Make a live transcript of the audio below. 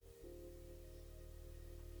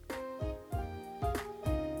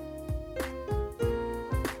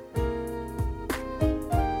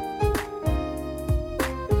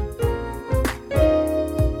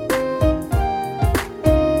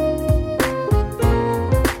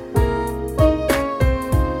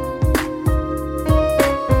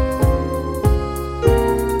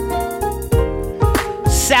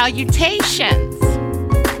Salutations!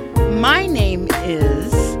 My name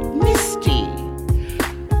is Misty.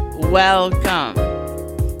 Welcome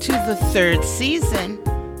to the third season,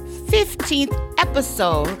 15th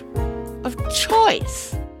episode of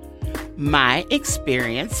Choice, my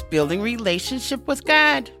experience building relationship with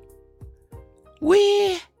God.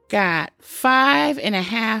 We got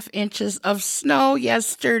 5.5 inches of snow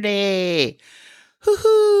yesterday.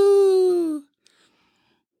 Hoo-hoo!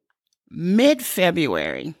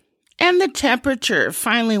 Mid-February, and the temperature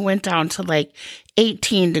finally went down to like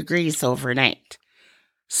 18 degrees overnight.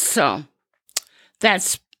 So,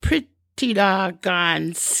 that's pretty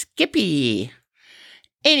doggone skippy.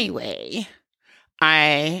 Anyway,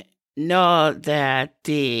 I know that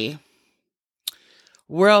the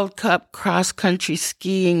World Cup cross-country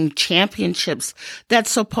skiing championships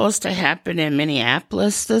that's supposed to happen in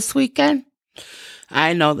Minneapolis this weekend,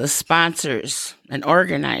 I know the sponsors and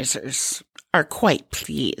organizers are quite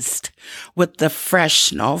pleased with the fresh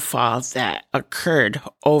snowfall that occurred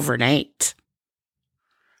overnight.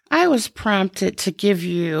 I was prompted to give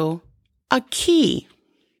you a key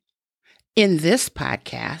in this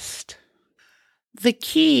podcast. The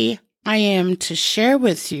key I am to share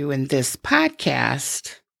with you in this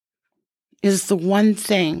podcast is the one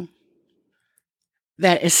thing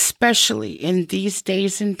that, especially in these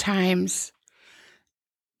days and times,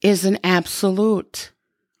 is an absolute.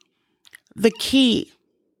 The key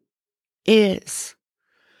is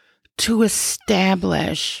to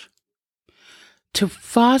establish, to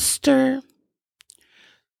foster,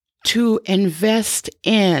 to invest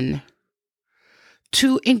in,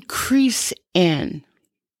 to increase in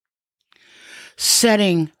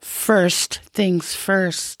setting first things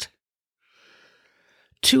first,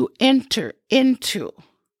 to enter into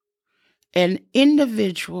an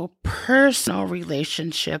individual, personal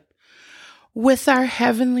relationship with our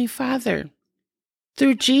Heavenly Father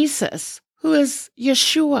through Jesus, who is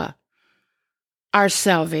Yeshua, our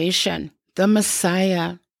salvation, the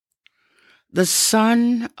Messiah, the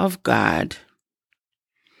Son of God.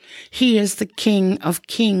 He is the King of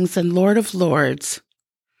Kings and Lord of Lords.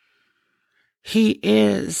 He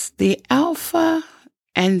is the Alpha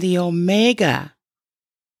and the Omega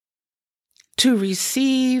to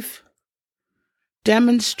receive,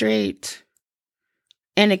 demonstrate,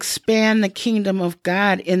 and expand the kingdom of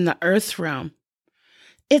God in the earth realm.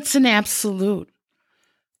 It's an absolute.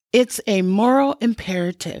 It's a moral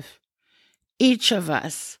imperative. Each of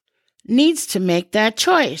us needs to make that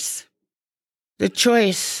choice. The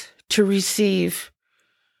choice to receive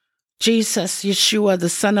Jesus, Yeshua, the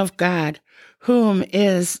Son of God, whom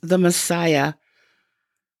is the Messiah,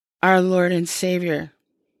 our Lord and Savior.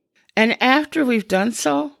 And after we've done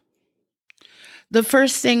so, the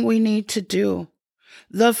first thing we need to do,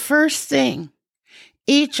 the first thing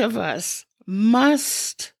each of us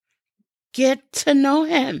must get to know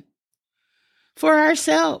Him for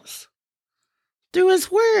ourselves through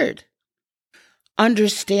His Word.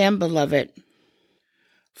 Understand, beloved,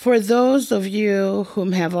 for those of you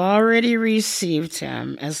whom have already received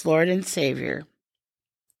Him as Lord and Savior,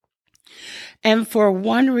 and for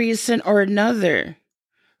one reason or another,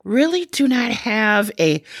 really do not have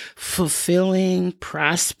a fulfilling,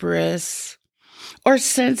 prosperous, or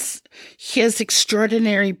sense His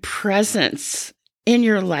extraordinary presence in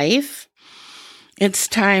your life, it's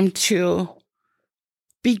time to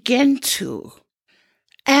begin to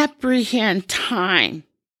apprehend time,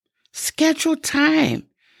 schedule time,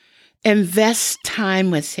 invest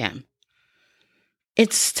time with Him.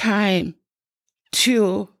 It's time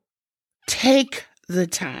to take the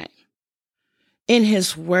time in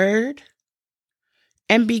His Word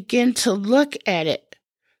and begin to look at it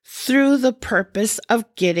through the purpose of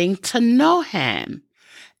getting to know Him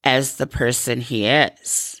as the person He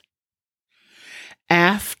is.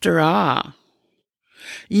 After all,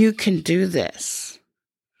 you can do this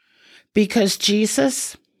because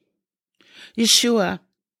Jesus, Yeshua,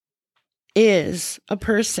 is a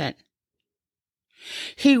person.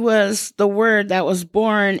 He was the Word that was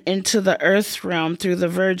born into the earth realm through the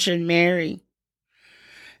Virgin Mary.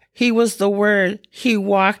 He was the Word. He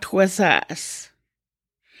walked with us.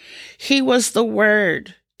 He was the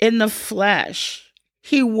Word in the flesh.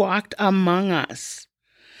 He walked among us.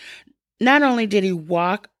 Not only did He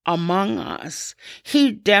walk among us,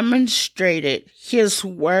 He demonstrated His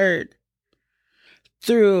Word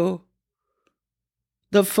through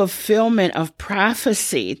the fulfillment of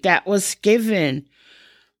prophecy that was given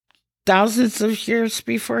thousands of years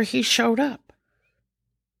before He showed up.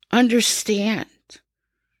 Understand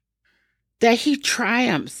that He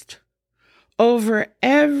triumphed over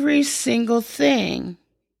every single thing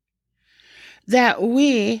that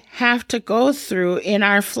we have to go through in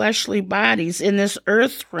our fleshly bodies in this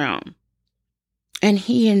earth realm. And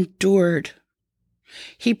he endured.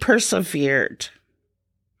 He persevered.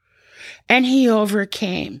 And he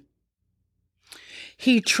overcame.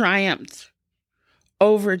 He triumphed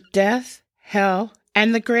over death, hell,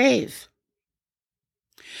 and the grave.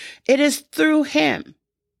 It is through him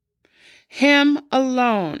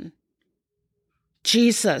alone,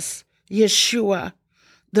 Jesus, Yeshua,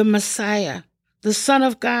 the Messiah, the Son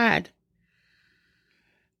of God,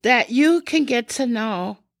 that you can get to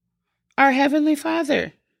know our Heavenly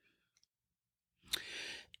Father.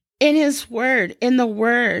 In his word, in the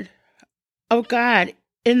word of God,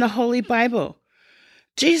 in the Holy Bible,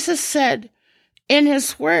 Jesus said in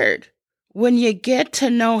his word, when you get to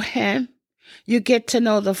know him, you get to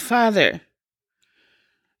know the Father.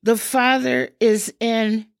 The Father is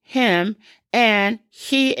in him, and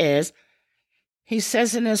he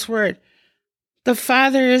says in his word, the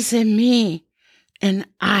Father is in me, and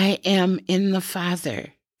I am in the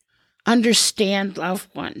Father. Understand,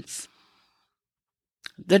 loved ones,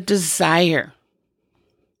 the desire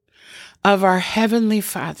of our Heavenly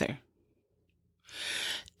Father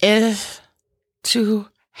is to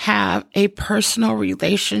have a personal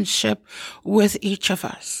relationship with each of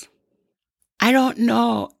us. I don't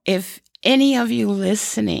know if any of you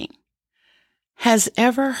listening has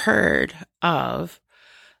ever heard of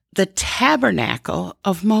the Tabernacle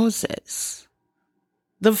of Moses.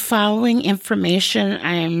 The following information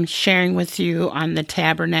I'm sharing with you on the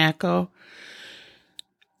tabernacle,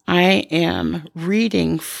 I am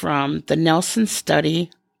reading from the Nelson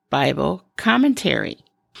Study Bible Commentary.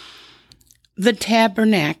 The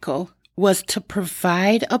tabernacle was to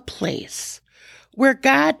provide a place where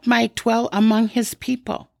God might dwell among his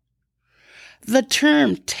people. The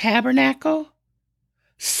term tabernacle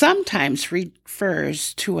sometimes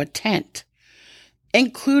refers to a tent,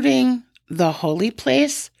 including the holy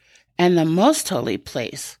place and the most holy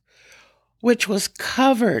place, which was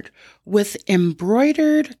covered with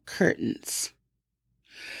embroidered curtains.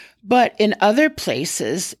 But in other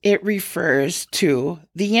places, it refers to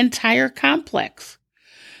the entire complex,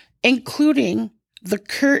 including the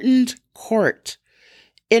curtained court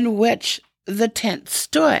in which the tent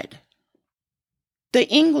stood. The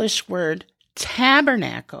English word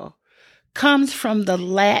tabernacle comes from the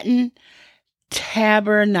Latin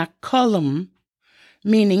tabernaculum,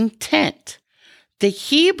 meaning tent. The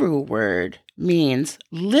Hebrew word means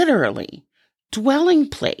literally dwelling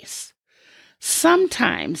place.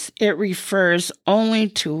 Sometimes it refers only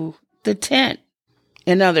to the tent.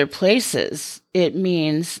 In other places, it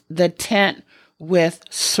means the tent with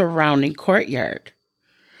surrounding courtyard.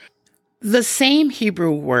 The same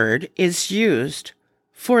Hebrew word is used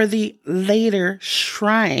for the later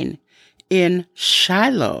shrine in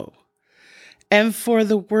Shiloh and for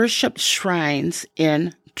the worship shrines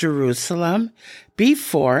in Jerusalem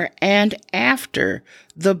before and after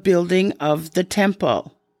the building of the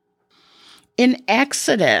temple. In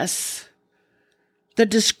Exodus, the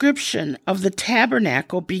description of the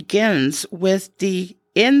tabernacle begins with the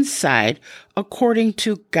inside according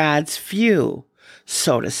to God's view,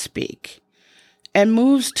 so to speak, and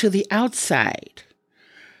moves to the outside.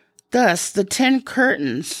 Thus, the 10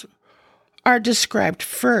 curtains are described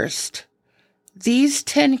first. These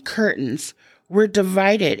 10 curtains were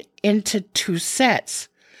divided into 2 sets.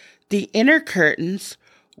 The inner curtains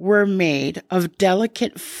were made of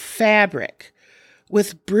delicate fabric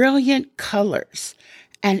with brilliant colors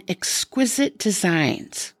and exquisite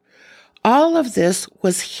designs. All of this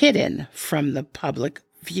was hidden from the public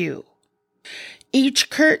view. Each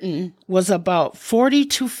curtain was about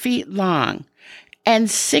 42 feet long and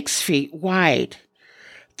 6 feet wide.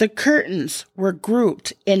 The curtains were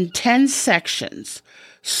grouped in 10 sections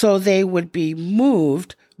so they would be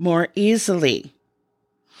moved more easily.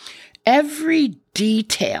 Every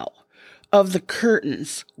detail of the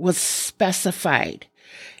curtains was specified,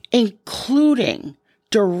 including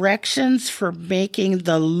directions for making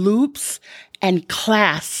the loops and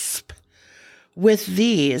clasp. With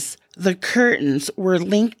these, the curtains were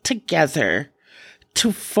linked together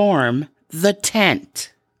to form the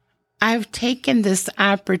tent. I've taken this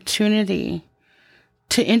opportunity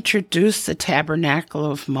to introduce the Tabernacle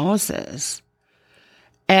of Moses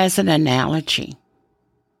as an analogy,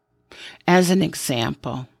 as an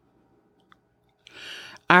example.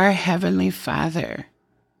 Our Heavenly Father,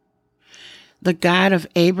 the God of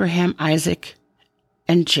Abraham, Isaac,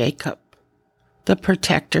 and Jacob, the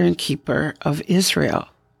protector and keeper of Israel,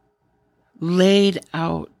 laid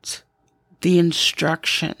out the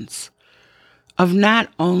instructions of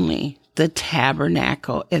not only the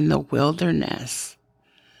tabernacle in the wilderness,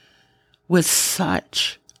 with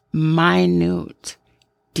such minute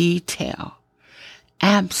detail,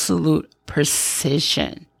 absolute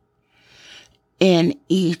precision in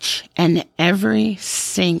each and every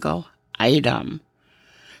single item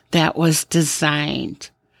that was designed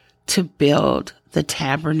to build the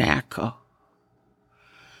tabernacle.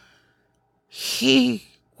 He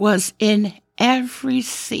was in every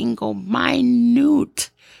single minute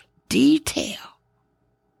detail.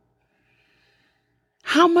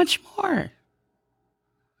 How much more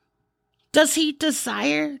does he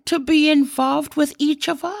desire to be involved with each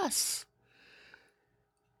of us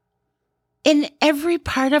in every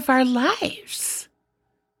part of our lives?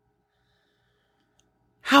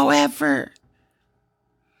 However,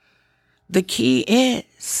 the key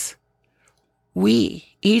is we,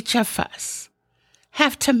 each of us,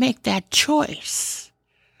 have to make that choice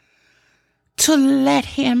to let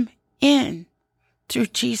him in through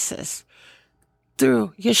Jesus,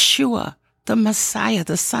 through Yeshua, the Messiah,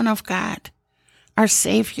 the Son of God, our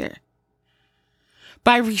Savior,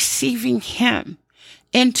 by receiving him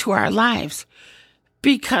into our lives,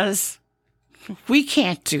 because we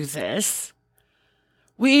can't do this.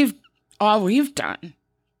 All we've done,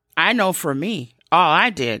 I know for me, all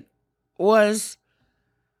I did was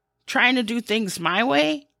trying to do things my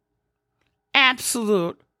way.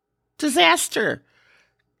 Absolute disaster,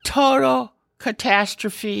 total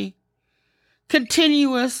catastrophe,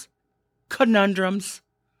 continuous conundrums,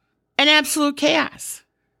 and absolute chaos.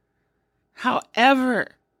 However,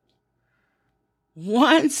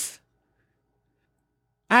 once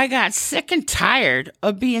I got sick and tired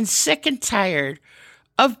of being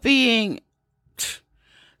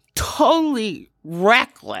totally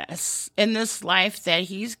reckless in this life that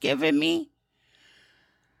he's given me,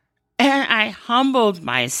 and I humbled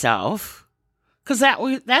myself, because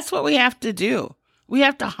that's what we have to do. We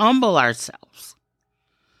have to humble ourselves.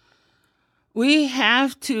 We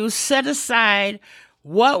have to set aside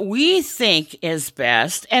what we think is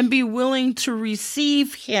best and be willing to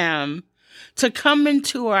receive him to come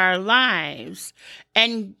into our lives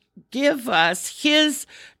and give us his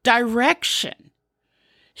direction,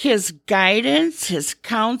 his guidance, his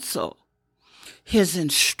counsel, his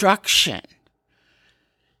instruction,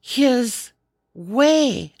 his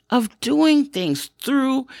way of doing things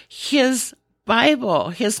through his Bible,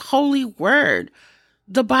 his holy word,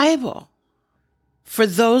 the Bible. For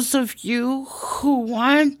those of you who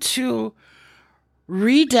want to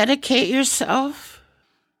rededicate yourself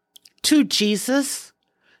to Jesus,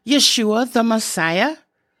 Yeshua, the Messiah,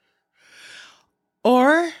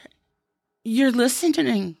 or you're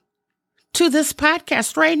listening to this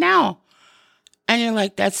podcast right now and you're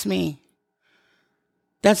like, that's me.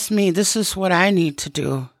 That's me. This is what I need to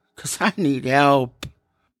do because I need help.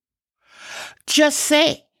 Just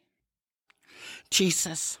say,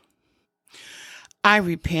 Jesus, I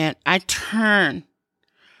repent. I turn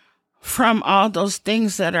from all those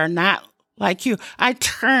things that are not like you. I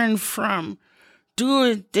turn from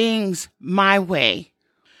doing things my way.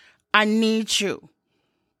 I need you.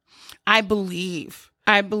 I believe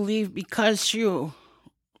because you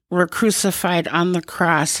were crucified on the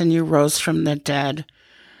cross and you rose from the dead,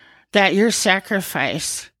 that your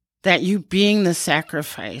sacrifice, that you being the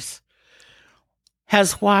sacrifice,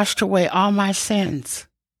 has washed away all my sins.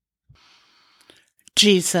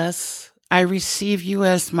 Jesus, I receive you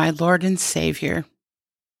as my Lord and Savior,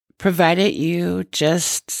 provided you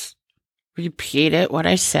just repeat it, what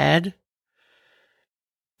I said,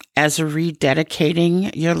 as a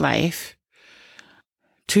rededicating your life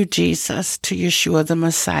to Jesus, to Yeshua the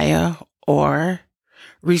Messiah, or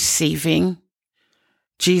receiving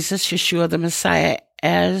Jesus, Yeshua the Messiah,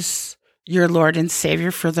 as your Lord and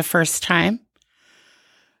Savior for the first time.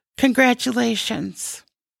 Congratulations.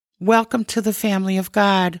 Welcome to the family of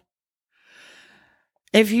God.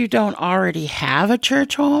 If you don't already have a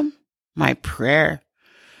church home, my prayer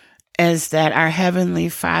is that our Heavenly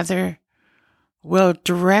Father will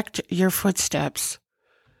direct your footsteps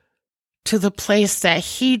to the place that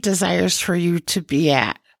He desires for you to be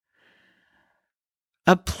at.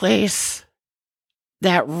 A place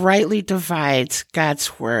that rightly divides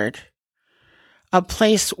God's Word. A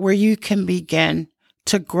place where you can begin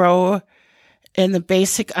to grow in the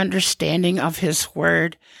basic understanding of His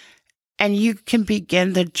Word, and you can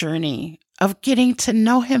begin the journey of getting to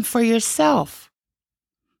know Him for yourself.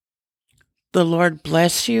 The Lord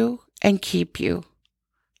bless you and keep you.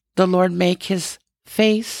 The Lord make His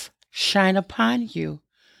face shine upon you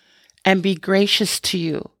and be gracious to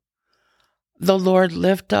you. The Lord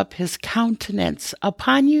lift up His countenance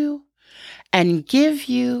upon you and give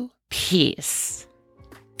you peace.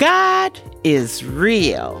 God is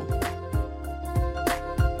real.